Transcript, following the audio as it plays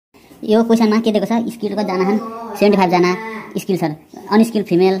यो क्वेशनमा के दिएको छ स्किल्ड कतिजना छन् 75 जना skill sir unskilled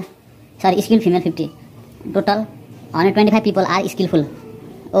female skilled female 50 total 125 people are skillful.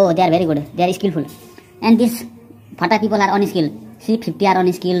 Oh, they are very good, they are skillful. And these 40 people are unskilled. See, 50 are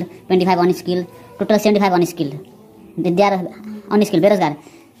unskilled, 25 unskilled, total 75 unskilled. They are unskilled, berozgar.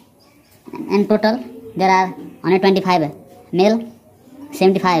 And total there are 125 male,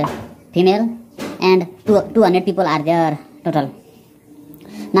 75 female, and 200 people are there total.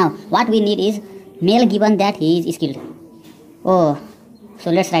 Now what we need is male given that he is skilled. Oh,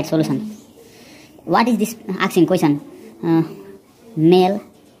 so let's write solution. What is this asking question? Male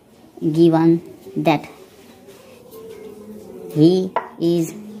given that he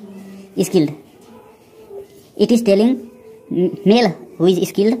is skilled. It is telling male who is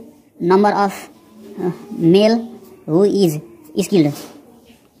skilled, number of male who is skilled,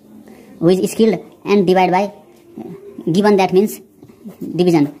 and divide by given that means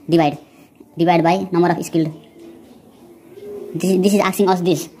division, divide by number of skilled. This is asking us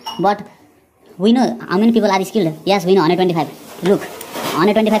this, but we know how many people are skilled. Yes, we know 125. Look,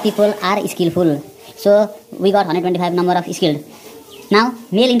 125 people are skillful, so we got 125 number of skilled. Now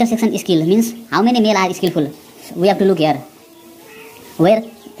male intersection skill means how many male are skillful. So we have to look here. Where?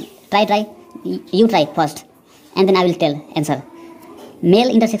 Try. You try first, and then I will tell answer. Male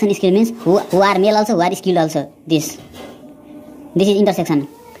intersection skill means who are male also, who are skilled also. This is intersection,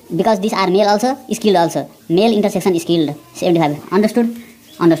 because these are male also, skilled also. Male intersection skilled 75.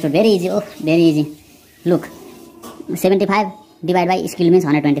 Understood. Very easy. Oh, very easy. Look, 75 divided by skill means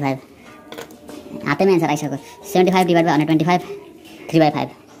 125. हातैमा answer आइसक्यो. 75 divided by 125, 3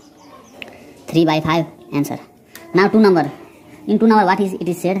 by 5 answer. Now 2 number. In 2 number what is it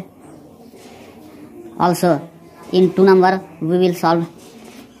is said? Also in 2 number we will solve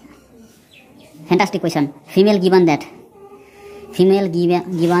fantastic question. Female given that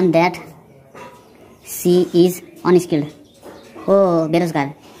she is unskilled. Oh,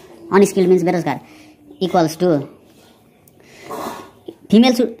 berozgar. Unskilled means berozgar. Equals to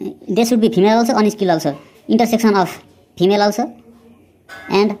female there should be female also, unskilled also. Intersection of female also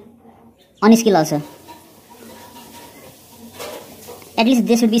and unskilled also. At least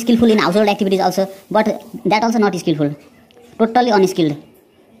they should be skillful in household activities also, but that also not skillful. Totally unskilled.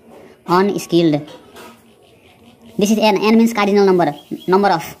 This is n. N means cardinal number. Number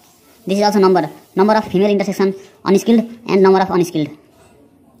of. This is also number. Number of female intersection unskilled and number of unskilled.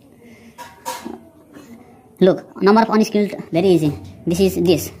 Look, number of unskilled, very easy. This is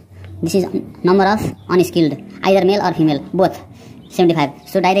number of unskilled, either male or female, both 75.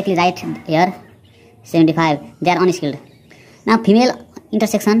 So directly write here 75. They are unskilled. Now female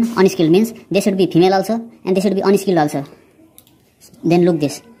intersection unskilled means they should be female also and they should be unskilled also. Then look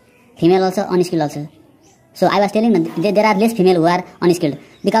this, female also, unskilled also. So I was telling that there are less female who are unskilled,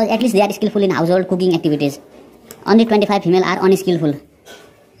 because at least they are skillful in household cooking activities. Only 25 female are unskillful.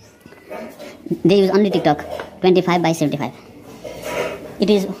 They use only TikTok. 25 by 75. It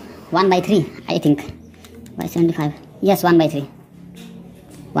is 1 by 3, I think. By 75. Yes, 1 by 3.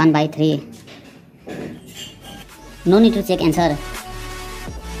 1 by 3. No need to check answer.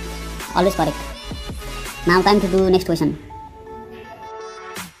 Always correct. Now time to do next question.